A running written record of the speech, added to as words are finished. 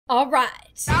All right.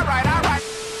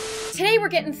 Today we're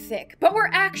getting thick, but we're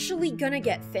actually gonna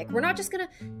get thick. We're not just gonna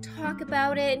talk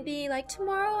about it and be like,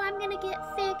 tomorrow I'm gonna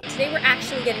get thick. Today we're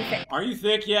actually getting thick. Are you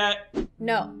thick yet?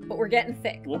 No, but we're getting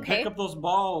thick, We'll okay? pick up those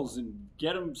balls and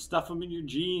get them, stuff them in your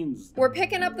jeans. We're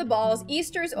picking up the balls.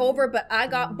 Easter's over, but I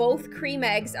got both cream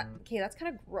eggs. Okay, that's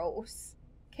kind of gross.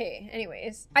 Okay,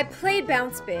 anyways. I played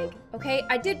Bounce Big, okay?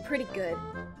 I did pretty good,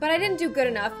 but I didn't do good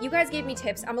enough. You guys gave me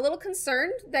tips. I'm a little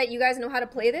concerned that you guys know how to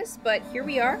play this, but here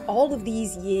we are. All of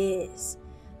these years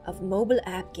of mobile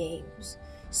app games,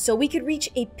 so we could reach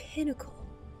a pinnacle,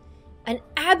 an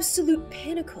absolute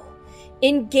pinnacle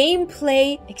in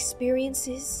gameplay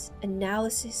experiences,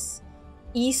 analysis,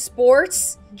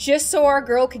 esports, just so our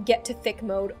girl could get to thick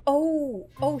mode. Oh,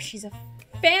 she's a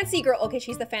fancy girl. Okay,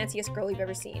 she's the fanciest girl you've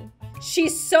ever seen.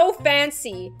 She's so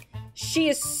fancy. She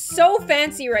is so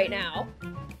fancy right now.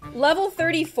 Level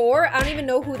 34, I don't even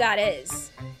know who that is.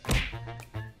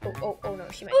 Oh no,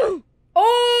 she might not.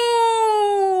 Oh!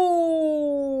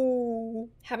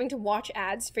 Having to watch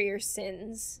ads for your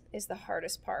sins is the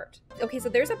hardest part. Okay, so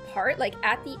there's a part like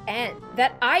at the end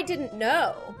that I didn't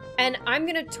know. And I'm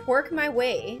gonna twerk my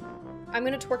way. I'm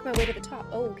gonna twerk my way to the top.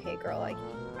 Oh, okay, girl,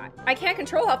 I can't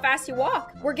control how fast you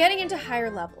walk. We're getting into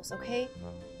higher levels, okay?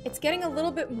 It's getting a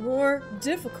little bit more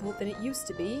difficult than it used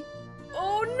to be.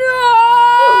 Oh no!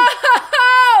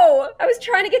 I was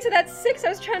trying to get to that 6. I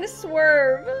was trying to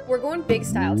swerve. We're going big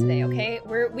style today, okay?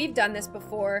 We've done this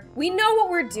before. We know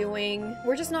what we're doing.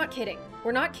 We're just not kidding.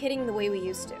 We're not kidding the way we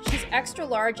used to. She's extra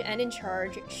large and in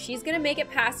charge. She's gonna make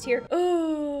it past here.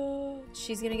 Oh,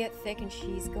 she's gonna get thick and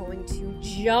she's going to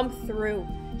jump through.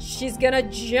 She's gonna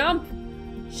jump.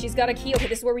 She's got a key. Okay,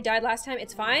 this is where we died last time.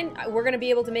 It's fine. We're gonna be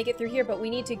able to make it through here, but we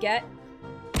need to get...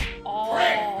 Oh,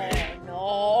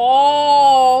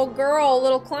 no. Girl, a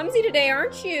little clumsy today,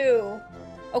 aren't you?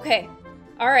 Okay,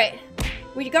 all right.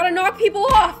 We gotta knock people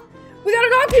off. We gotta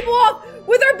knock people off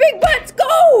with our big butts.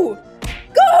 Go!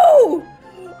 Go!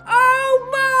 Oh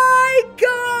my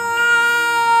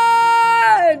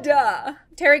God!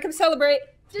 Terry, come celebrate.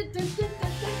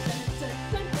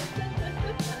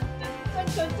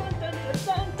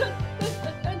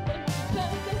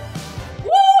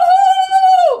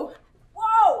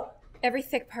 Every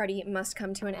thick party must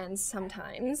come to an end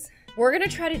sometimes. We're gonna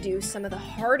try to do some of the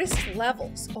hardest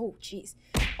levels. Oh, geez.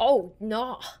 Oh,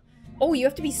 no. Oh, you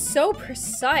have to be so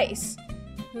precise.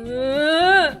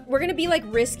 We're gonna be like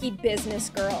risky business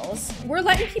girls. We're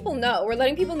letting people know. We're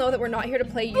letting people know that we're not here to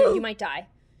play you. You might die.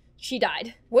 She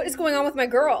died. What is going on with my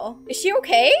girl? Is she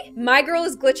okay? My girl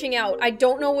is glitching out. I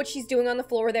don't know what she's doing on the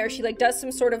floor there. She like does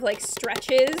some sort of like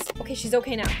stretches. Okay, she's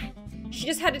okay now. She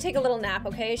just had to take a little nap,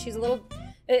 okay? She's a little...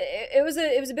 It was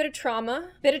a bit of trauma.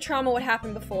 What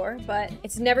happened before, but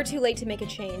it's never too late to make a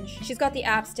change. She's got the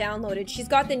apps downloaded. She's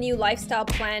got the new lifestyle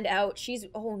planned out.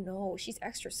 Oh no, she's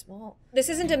extra small. This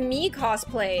isn't a me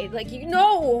cosplay. Like, you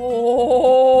know,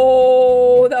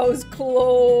 oh, that was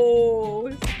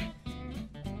close.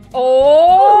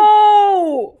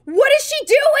 Oh! What is she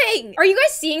doing? Are you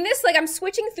guys seeing this? Like, I'm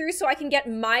switching through so I can get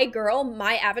my girl,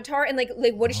 my avatar, and like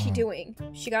what is she doing?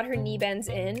 She got her knee bends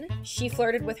in. She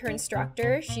flirted with her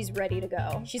instructor. She's ready to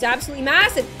go. She's absolutely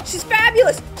massive. She's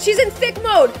fabulous. She's in thick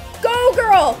mode. Go,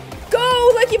 girl!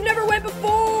 Go like you've never went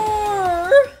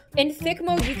before! In thick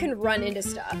mode, you can run into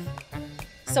stuff.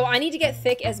 So I need to get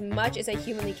thick as much as I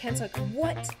humanly can. So like,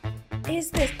 what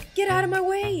is this? Get out of my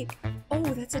way! Oh,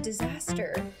 that's a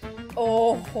disaster.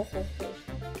 Oh.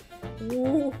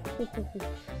 Ooh.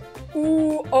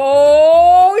 Ooh.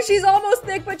 Oh, she's almost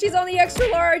thick, but she's on the extra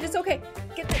large. It's okay.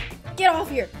 Get off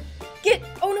here.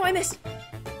 Oh no, I missed.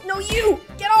 No, you,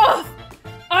 get off.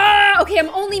 Ah, okay, I'm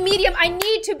only medium. I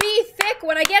need to be thick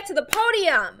when I get to the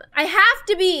podium. I have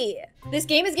to be. This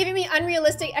game is giving me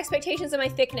unrealistic expectations of my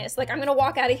thickness. Like, I'm gonna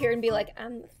walk out of here and be like,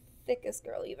 I'm the thickest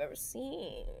girl you've ever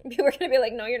seen. People are gonna be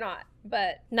like, no, you're not.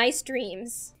 But nice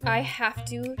dreams. I have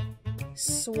to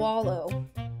swallow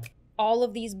all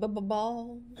of these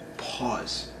balls.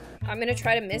 Pause. I'm gonna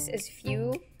try to miss as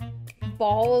few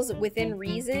balls within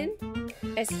reason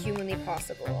as humanly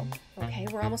possible. Okay,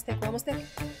 we're almost thick, we're almost thick.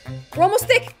 We're almost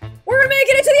thick! We're gonna make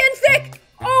it into the end thick!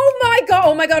 Oh my God,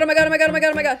 oh my God, oh my God, oh my God, oh my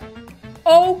God, oh my God.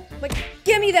 Oh my,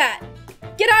 give me that.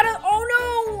 Get out of,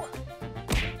 oh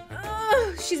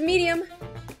no! She's medium.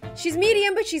 She's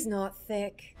medium, but she's not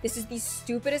thick. This is the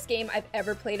stupidest game I've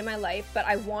ever played in my life, but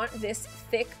I want this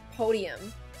thick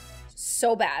podium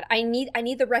so bad. I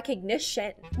need the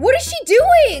recognition. What is she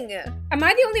doing? Am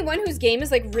I the only one whose game is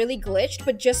like really glitched,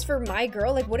 but just for my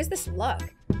girl? Like, what is this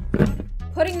luck?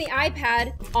 Putting the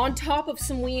iPad on top of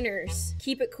some wieners.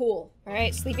 Keep it cool. All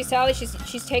right, Sleepy Sally,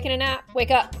 she's taking a nap. Wake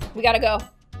up, we gotta go.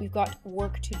 We've got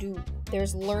work to do.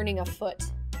 There's learning afoot.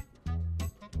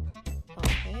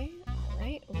 Okay, all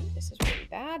right. Ooh, this is really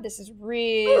bad. This is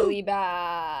really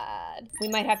bad. We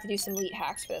might have to do some elite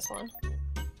hacks for this one.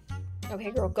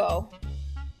 Okay, girl, go.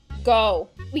 Go.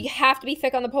 We have to be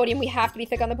thick on the podium. We have to be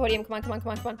thick on the podium. Come on, come on,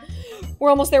 come on, come on.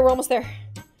 We're almost there. We're almost there.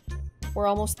 We're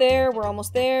almost there. We're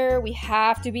almost there. We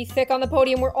have to be thick on the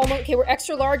podium. We're almost... Okay, we're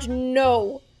extra large.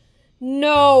 No.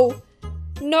 No.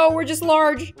 No, we're just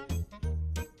large.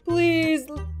 Please,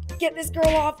 get this girl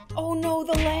off. Oh no,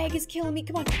 the lag is killing me.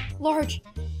 Come on. Large.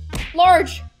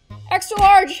 Large. Extra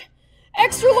large.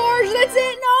 Extra large. That's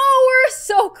it. No, we're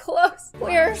so close.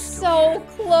 We're so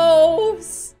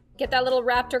close. Get that little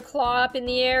raptor claw up in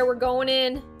the air. We're going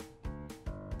in.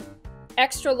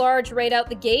 Extra large right out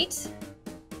the gate.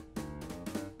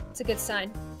 It's a good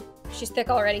sign. She's thick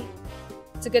already.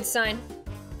 It's a good sign.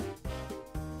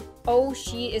 Oh,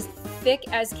 she is thick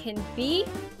as can be.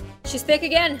 She's thick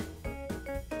again.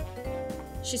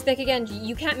 She's thick again.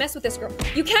 You can't mess with this girl.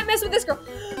 You can't mess with this girl.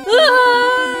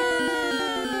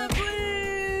 Ah,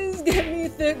 please, get me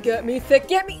thick, get me thick,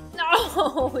 get me.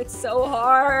 No, it's so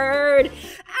hard.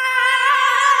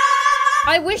 Ah!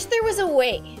 I wish there was a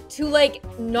way to, like,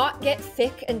 not get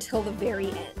thick until the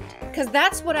very end. Because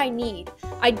that's what I need.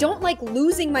 I don't like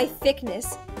losing my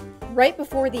thickness right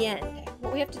before the end.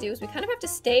 What we have to do is we kind of have to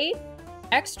stay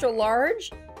extra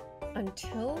large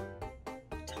until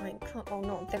time comes. Oh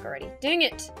no, I'm thick already. Dang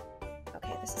it.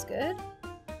 Okay, this is good.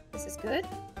 This is good.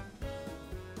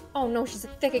 Oh no, she's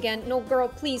thick again. No, girl,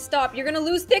 please stop. You're gonna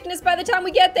lose thickness by the time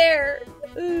we get there.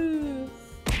 Ooh.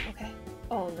 Okay.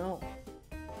 Oh no.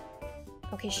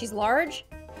 Okay, she's large.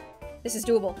 This is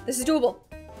doable. This is doable.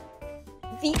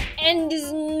 The end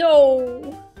is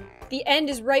no. The end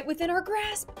is right within our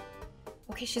grasp.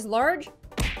 Okay, she's large.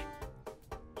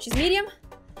 She's medium.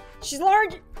 She's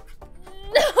large.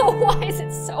 No, why is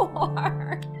it so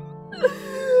hard?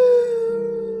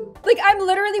 Like, I'm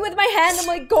literally with my hand, I'm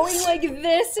like going like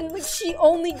this, and like she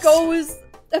only goes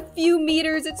a few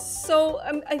meters. It's so,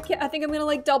 I think I'm gonna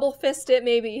like double fist it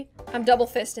maybe. I'm double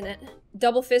fisting it.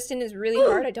 Double fisting is really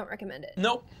hard. I don't recommend it.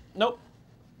 Nope, nope,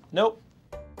 nope.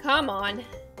 Come on.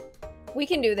 We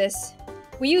can do this.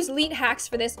 We use elite hacks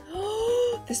for this.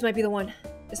 This might be the one.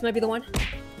 This might be the one.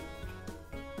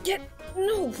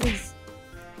 No, please.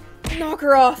 Knock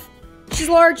her off. She's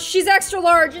large. She's extra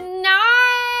large. Nah!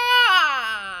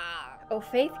 Oh,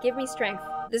 Faith, give me strength.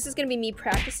 This is gonna be me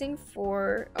practicing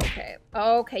for... Okay.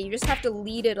 Okay, you just have to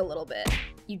lead it a little bit.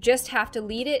 You just have to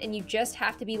lead it, and you just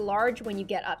have to be large when you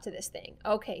get up to this thing.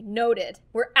 Okay, noted.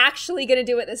 We're actually gonna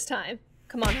do it this time.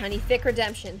 Come on, honey. Thick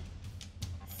redemption.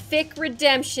 Thick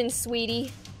redemption,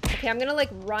 sweetie. Okay, I'm gonna like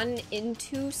run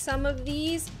into some of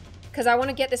these because I want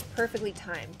to get this perfectly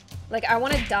timed. Like, I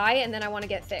want to die and then I want to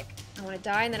get thick. I want to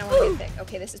die and then I want to get thick.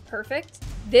 Okay, this is perfect.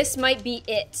 This might be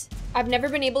it. I've never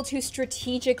been able to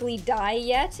strategically die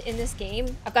yet in this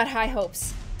game. I've got high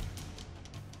hopes.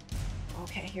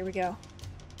 Okay, here we go.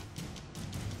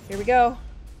 Here we go.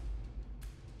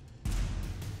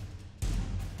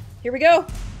 Here we go.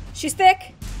 She's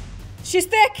thick. She's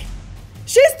thick.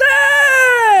 She's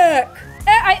thick!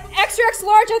 Extra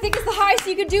large, I think, is the highest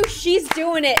you can do. She's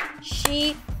doing it.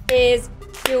 She is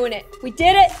doing it. We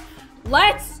did it.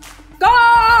 Let's go!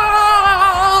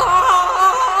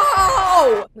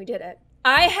 We did it.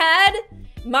 I had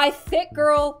my thick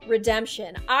girl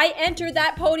redemption. I entered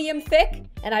that podium thick,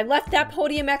 and I left that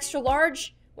podium extra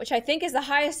large, which I think is the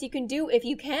highest you can do. If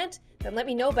you can't, then let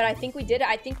me know, but I think we did it.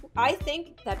 I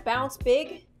think that bounce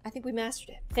big, I think we mastered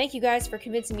it. Thank you guys for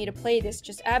convincing me to play this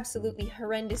just absolutely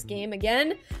horrendous game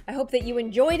again. I hope that you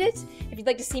enjoyed it. If you'd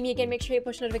like to see me again, make sure you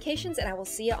push notifications, and I will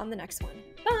see you on the next one.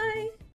 Bye!